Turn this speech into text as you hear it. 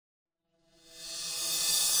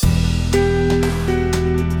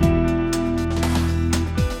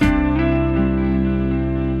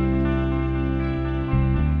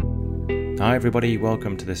everybody,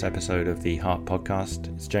 welcome to this episode of the Heart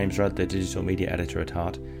Podcast. It's James Rudd, the digital media editor at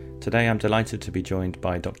Heart. Today I'm delighted to be joined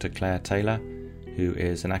by Dr. Claire Taylor, who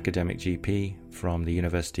is an academic GP from the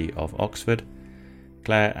University of Oxford.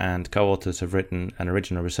 Claire and co-authors have written an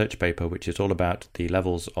original research paper which is all about the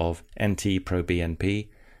levels of NT-proBNP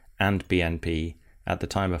and BNP at the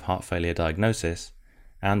time of heart failure diagnosis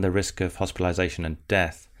and the risk of hospitalisation and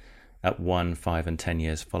death at 1, 5 and 10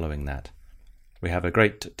 years following that. We have a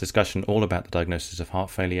great discussion all about the diagnosis of heart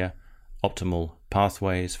failure, optimal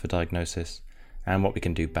pathways for diagnosis, and what we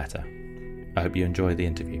can do better. I hope you enjoy the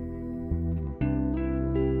interview.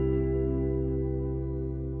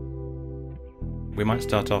 We might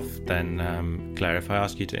start off then, Claire, if I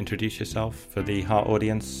ask you to introduce yourself for the Heart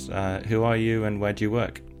audience. Who are you and where do you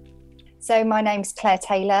work? So my name's Claire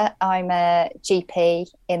Taylor. I'm a GP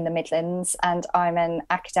in the Midlands and I'm an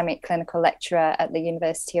academic clinical lecturer at the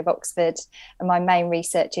University of Oxford. And my main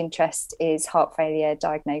research interest is heart failure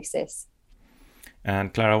diagnosis.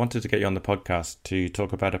 And Claire, I wanted to get you on the podcast to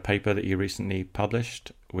talk about a paper that you recently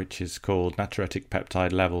published, which is called Natriuretic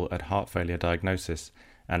Peptide Level at Heart Failure Diagnosis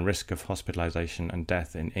and Risk of Hospitalisation and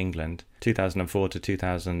Death in England, 2004 to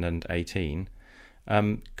 2018.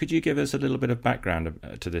 Could you give us a little bit of background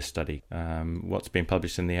to this study? What's been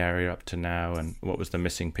published in the area up to now, and what was the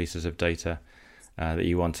missing pieces of data that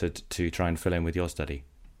you wanted to try and fill in with your study?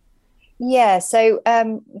 Yeah, so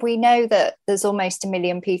we know that there's almost 1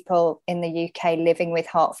 million people in the UK living with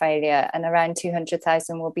heart failure, and around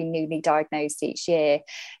 200,000 will be newly diagnosed each year.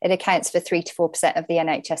 It accounts for 3 to 4% of the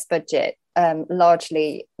NHS budget,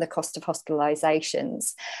 largely the cost of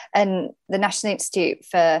hospitalisations. And the National Institute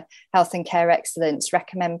for Health and Care Excellence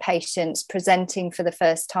recommend patients presenting for the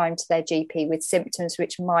first time to their GP with symptoms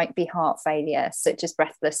which might be heart failure, such as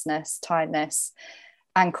breathlessness, tiredness,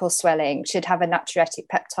 ankle swelling, should have a natriuretic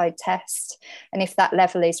peptide test. And if that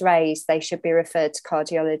level is raised, they should be referred to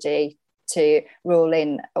cardiology to rule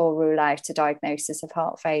in or rule out a diagnosis of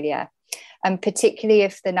heart failure. And particularly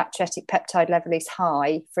if the natriuretic peptide level is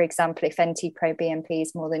high, for example, if NT-proBNP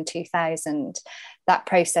is more than 2,000, that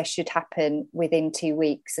process should happen within 2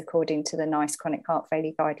 weeks, according to the NICE chronic heart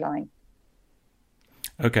failure guideline.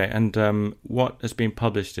 Okay, and what has been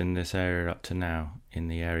published in this area up to now, in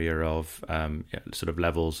the area of sort of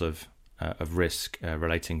levels of risk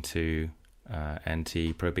relating to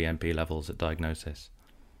NT-proBNP levels at diagnosis?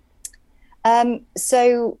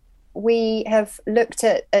 So we have looked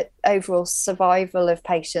at overall survival of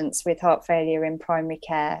patients with heart failure in primary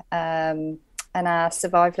care, and our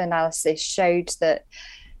survival analysis showed that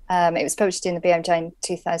it was published in the BMJ in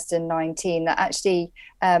 2019, that actually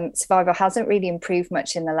survival hasn't really improved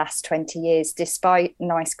much in the last 20 years, despite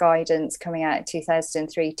NICE guidance coming out in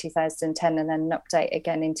 2003, 2010, and then an update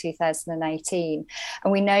again in 2018.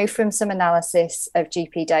 And we know from some analysis of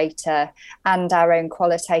GP data and our own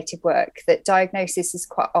qualitative work that diagnosis is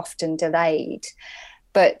quite often delayed.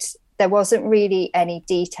 But there wasn't really any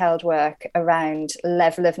detailed work around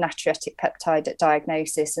level of natriuretic peptide at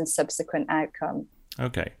diagnosis and subsequent outcome.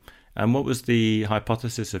 Okay. And what was the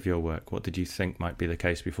hypothesis of your work? What did you think might be the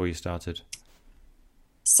case before you started?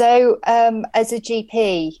 So as a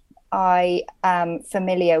GP, I am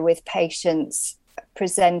familiar with patients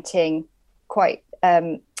presenting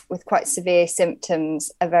with quite severe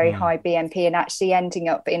symptoms, a very high BNP, and actually ending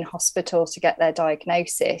up in hospital to get their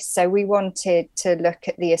diagnosis. So we wanted to look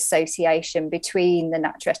at the association between the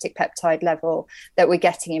natriuretic peptide level that we're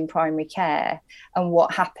getting in primary care and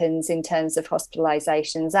what happens in terms of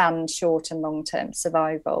hospitalisations and short and long-term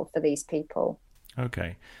survival for these people.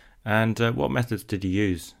 Okay. And what methods did you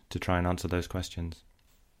use to try and answer those questions?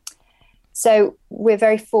 So we're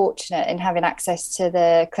very fortunate in having access to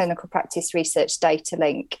the Clinical Practice Research Data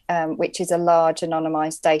Link, which is a large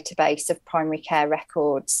anonymised database of primary care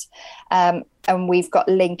records. And we've got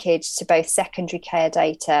linkage to both secondary care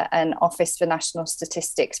data and Office for National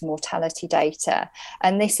Statistics mortality data.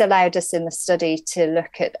 And this allowed us in the study to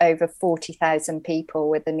look at over 40,000 people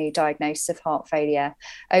with a new diagnosis of heart failure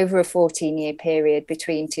over a 14-year period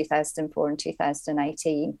between 2004 and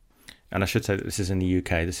 2018. And I should say that this is in the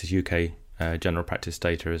UK. This is UK general practice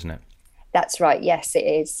data, isn't it? That's right. Yes, it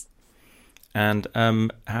is. And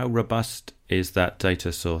how robust is that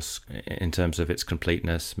data source in terms of its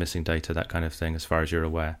completeness, missing data, that kind of thing, as far as you're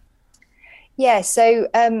aware? Yeah, so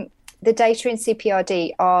the data in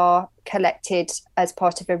CPRD are collected as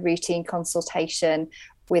part of a routine consultation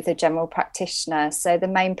with a general practitioner. So the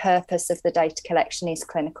main purpose of the data collection is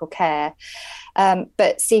clinical care.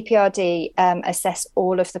 But CPRD assess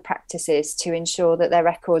all of the practices to ensure that their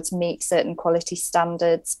records meet certain quality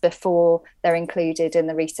standards before they're included in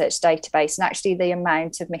the research database. And actually the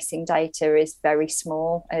amount of missing data is very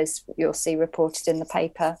small, as you'll see reported in the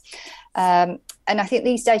paper. And I think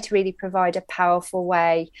these data really provide a powerful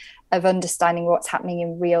way of understanding what's happening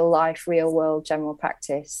in real life, real world general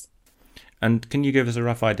practice. And can you give us a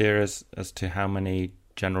rough idea as to how many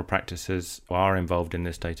general practices are involved in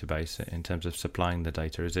this database in terms of supplying the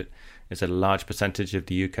data? Is it a large percentage of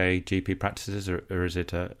the UK GP practices, or is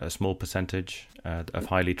it a small percentage of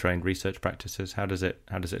highly trained research practices? How does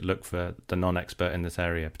it look for the non-expert in this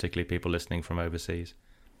area, particularly people listening from overseas?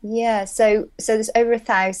 Yeah, so there's over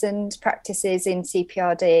 1,000 practices in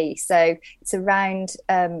CPRD. So it's around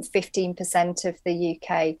 15% of the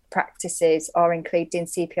UK practices are included in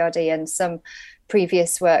CPRD, and some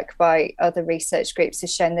previous work by other research groups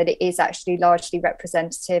has shown that it is actually largely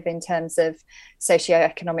representative in terms of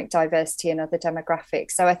socioeconomic diversity and other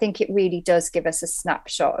demographics. So I think it really does give us a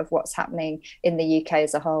snapshot of what's happening in the UK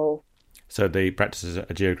as a whole. So the practices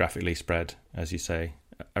are geographically spread, as you say,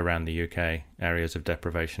 around the UK, areas of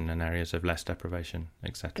deprivation and areas of less deprivation,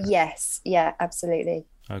 etc. Yes, yeah, absolutely.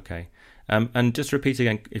 Okay. And just repeat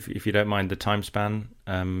again, if you don't mind, the time span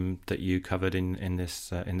that you covered in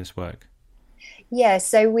this work. Yeah,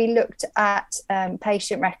 so we looked at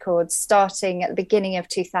patient records starting at the beginning of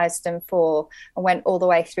 2004 and went all the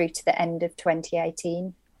way through to the end of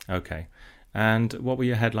 2018. Okay. And what were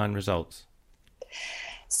your headline results?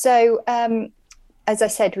 So, as I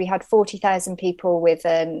said, we had 40,000 people with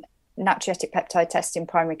a natriuretic peptide test in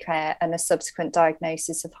primary care and a subsequent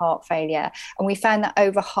diagnosis of heart failure. And we found that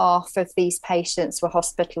over half of these patients were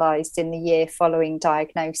hospitalised in the year following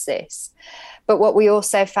diagnosis. But what we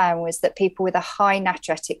also found was that people with a high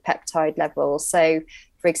natriuretic peptide level, so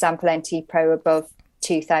for example, NT-pro above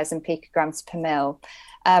 2,000 picograms per mil,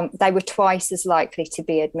 they were twice as likely to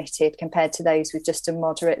be admitted compared to those with just a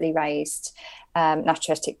moderately raised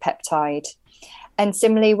natriuretic peptide. And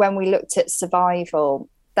similarly, when we looked at survival,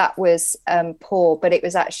 that was poor, but it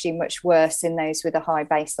was actually much worse in those with a high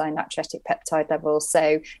baseline natriuretic peptide level.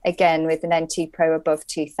 So again, with an NT-pro above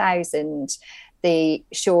 2,000, the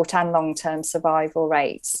short and long-term survival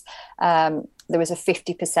rates, there was a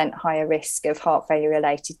 50% higher risk of heart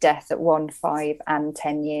failure-related death at 1, 5 and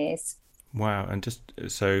 10 years. Wow. And just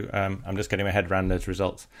so I'm just getting my head around those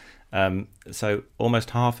results. So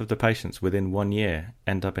almost half of the patients within 1 year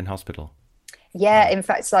end up in hospital. Yeah, in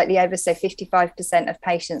fact, slightly over. So 55% of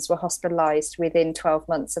patients were hospitalised within 12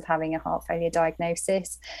 months of having a heart failure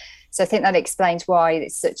diagnosis. So I think that explains why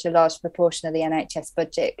it's such a large proportion of the NHS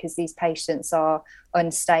budget, because these patients are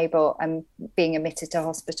unstable and being admitted to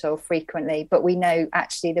hospital frequently. But we know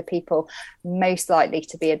actually the people most likely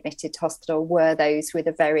to be admitted to hospital were those with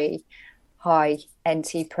a very high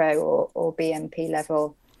NT-pro or BNP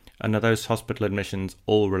level. And are those hospital admissions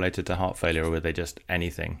all related to heart failure, or were they just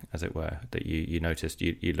anything, as it were, that you noticed?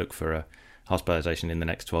 You look for a hospitalisation in the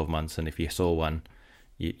next 12 months, and if you saw one,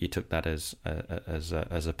 you took that as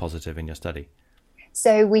a positive in your study?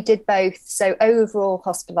 So we did both. So overall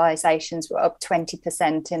hospitalisations were up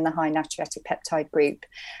 20% in the high natriuretic peptide group.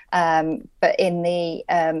 But in the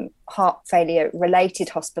heart failure related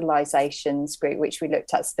hospitalisations group, which we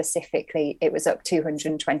looked at specifically, it was up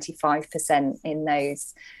 225% in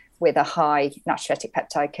those with a high natriuretic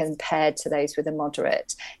peptide compared to those with a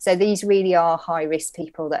moderate. So these really are high risk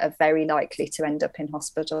people that are very likely to end up in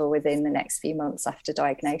hospital within the next few months after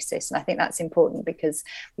diagnosis. And I think that's important because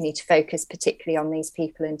we need to focus particularly on these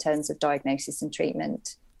people in terms of diagnosis and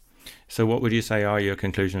treatment. So what would you say are your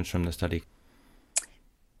conclusions from the study?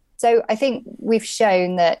 So I think we've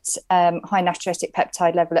shown that high natriuretic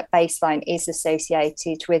peptide level at baseline is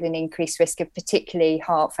associated with an increased risk of particularly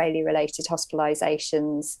heart failure related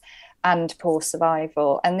hospitalisations and poor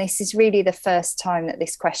survival. And this is really the first time that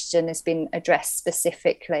this question has been addressed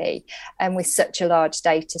specifically. And with such a large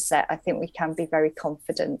data set, I think we can be very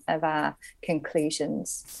confident of our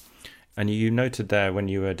conclusions. And you noted there when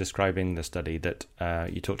you were describing the study that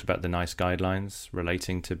you talked about the NICE guidelines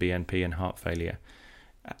relating to BNP and heart failure.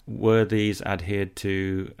 Were these adhered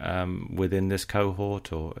to within this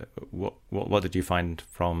cohort, or what did you find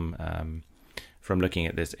from looking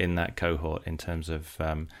at this in that cohort in terms of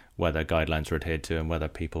whether guidelines were adhered to and whether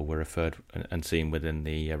people were referred and seen within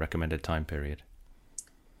the recommended time period?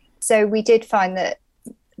 So we did find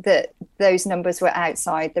that those numbers were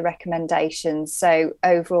outside the recommendations. So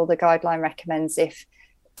overall, the guideline recommends if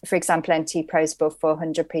for example, NT-pros above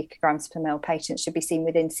 400 picograms per mil, patients should be seen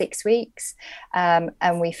within 6 weeks.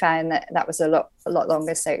 And we found that was a lot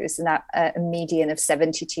longer. So it was a median of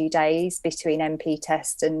 72 days between NP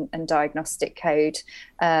test and diagnostic code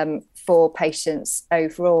for patients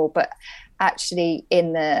overall. But actually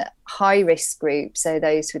in the high risk group, so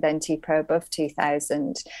those with NT-pro above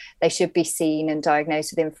 2000, they should be seen and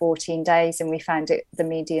diagnosed within 14 days. And we found the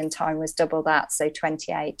median time was double that, so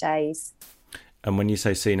 28 days. And when you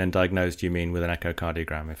say seen and diagnosed, you mean with an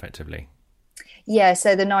echocardiogram, effectively? Yeah,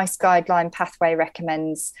 so the NICE guideline pathway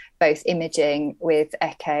recommends both imaging with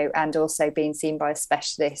echo and also being seen by a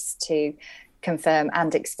specialist to confirm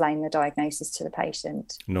and explain the diagnosis to the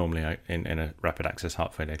patient. Normally in a rapid access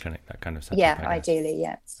heart failure clinic, that kind of setup. Yeah, ideally,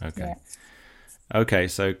 yeah. Okay. Yeah. Okay,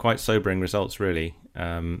 so quite sobering results, really.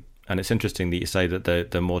 And it's interesting that you say that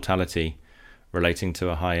the mortality relating to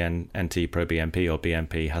a high NT-proBNP or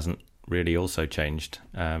BNP hasn't really also changed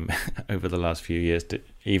over the last few years,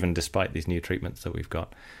 even despite these new treatments that we've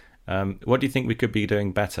got. What do you think we could be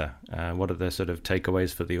doing better? What are the sort of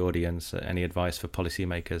takeaways for the audience? Any advice for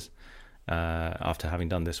policymakers after having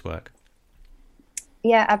done this work?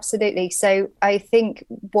 Yeah, absolutely. So I think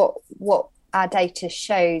what our data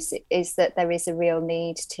shows is that there is a real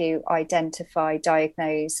need to identify,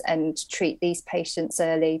 diagnose and treat these patients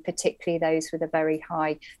early, particularly those with a very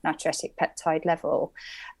high natriuretic peptide level.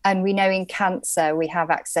 And we know in cancer, we have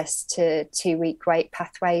access to 2-week wait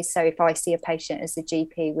pathways. So if I see a patient as a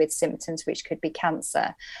GP with symptoms which could be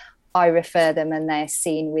cancer, I refer them and they're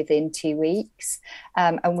seen within 2 weeks.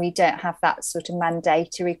 And we don't have that sort of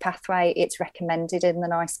mandatory pathway. It's recommended in the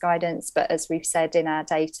NICE guidance, but as we've said in our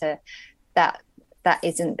data, that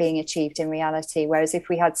isn't being achieved in reality. Whereas if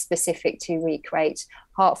we had specific 2-week wait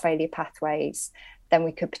heart failure pathways, then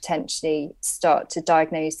we could potentially start to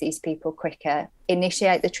diagnose these people quicker,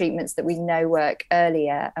 initiate the treatments that we know work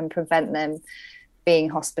earlier and prevent them being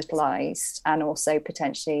hospitalized, and also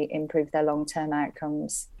potentially improve their long-term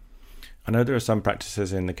outcomes. I know there are some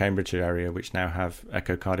practices in the Cambridgeshire area which now have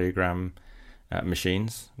echocardiogram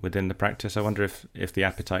machines within the practice. I wonder if the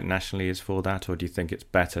appetite nationally is for that, or do you think it's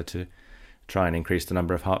better to try and increase the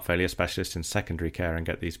number of heart failure specialists in secondary care and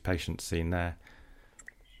get these patients seen there?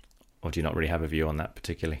 Or do you not really have a view on that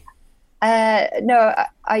particularly? No,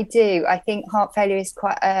 I do. I think heart failure is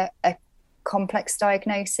quite a complex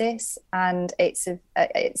diagnosis, and it's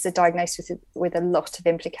a diagnosis with a lot of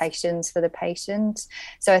implications for the patient.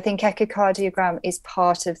 So I think echocardiogram is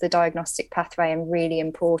part of the diagnostic pathway and really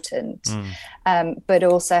important, but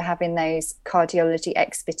also having those cardiology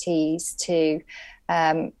expertise to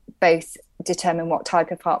both determine what type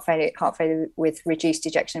of heart failure with reduced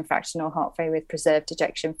ejection fraction or heart failure with preserved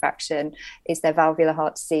ejection fraction. Is there valvular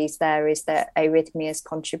heart disease there? Is there arrhythmias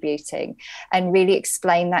contributing? And really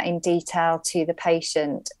explain that in detail to the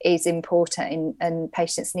patient is important, and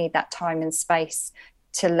patients need that time and space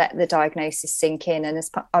to let the diagnosis sink in. And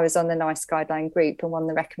as I was on the NICE guideline group, and one of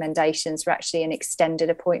the recommendations were actually an extended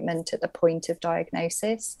appointment at the point of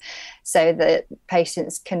diagnosis, so that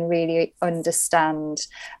patients can really understand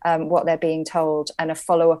what they're being told. And a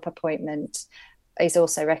follow-up appointment is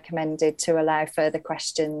also recommended to allow further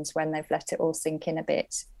questions when they've let it all sink in a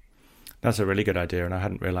bit. That's a really good idea, and I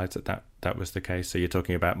hadn't realised that was the case. So you're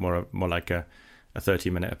talking about more like a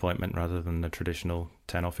 30-minute appointment rather than the traditional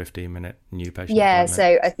 10 or 15-minute new patient appointment.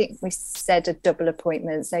 So I think we said a double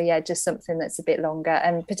appointment. So yeah, just something that's a bit longer,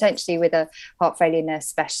 and potentially with a heart failure nurse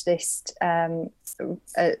specialist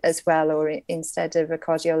as well, or instead of a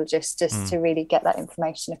cardiologist, just to really get that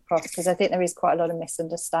information across, because I think there is quite a lot of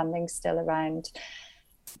misunderstanding still around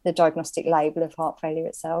the diagnostic label of heart failure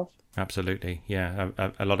itself. Absolutely, yeah.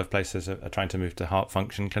 A lot of places are trying to move to heart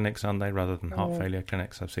function clinics, aren't they, rather than heart failure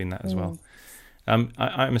clinics. I've seen that as well.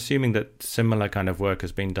 I'm assuming that similar kind of work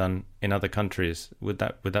has been done in other countries. Would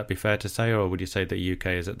that be fair to say, or would you say the UK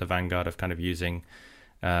is at the vanguard of kind of using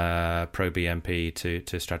pro-BNP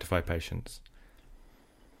to stratify patients?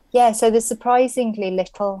 Yeah, so there's surprisingly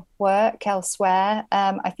little work elsewhere.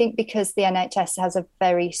 I think because the NHS has a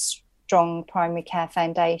very strong primary care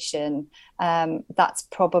foundation, that's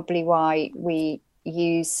probably why we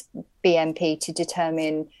use BNP to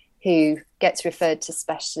determine who gets referred to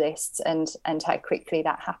specialists and how quickly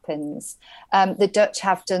that happens. The Dutch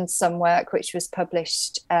have done some work which was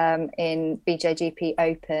published in BJGP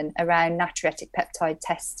Open around natriuretic peptide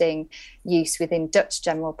testing use within Dutch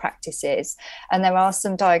general practices. And there are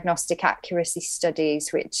some diagnostic accuracy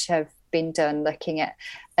studies which have been done looking at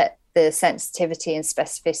the sensitivity and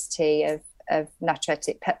specificity of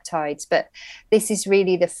natriuretic peptides. But this is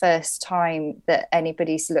really the first time that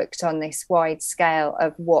anybody's looked on this wide scale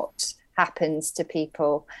of what happens to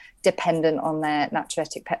people dependent on their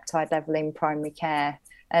natriuretic peptide level in primary care.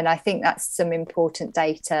 And I think that's some important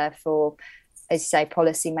data for, as you say,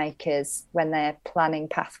 policymakers when they're planning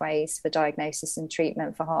pathways for diagnosis and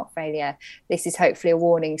treatment for heart failure. This is hopefully a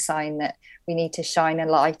warning sign that we need to shine a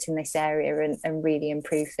light in this area and really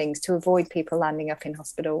improve things to avoid people landing up in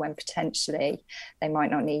hospital when potentially they might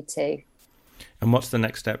not need to. And what's the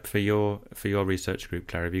next step for your research group,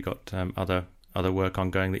 Claire? Have you got other work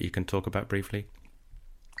ongoing that you can talk about briefly?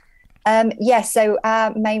 So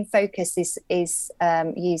our main focus is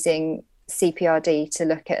using CPRD to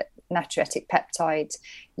look at natriuretic peptide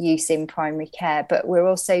use in primary care, but we're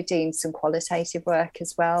also doing some qualitative work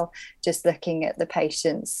as well, just looking at the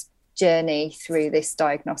patient's journey through this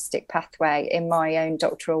diagnostic pathway. In my own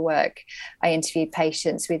doctoral work, I interviewed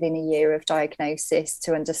patients within a year of diagnosis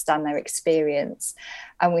to understand their experience,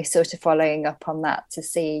 and we're sort of following up on that to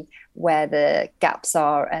see where the gaps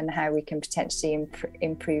are and how we can potentially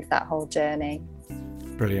improve that whole journey.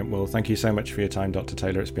 Brilliant. Well, thank you so much for your time, Dr.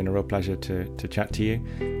 Taylor. It's been a real pleasure to chat to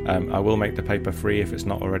you. I will make the paper free if it's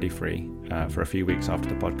not already free for a few weeks after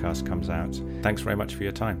the podcast comes out. Thanks very much for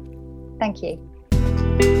your time. Thank you.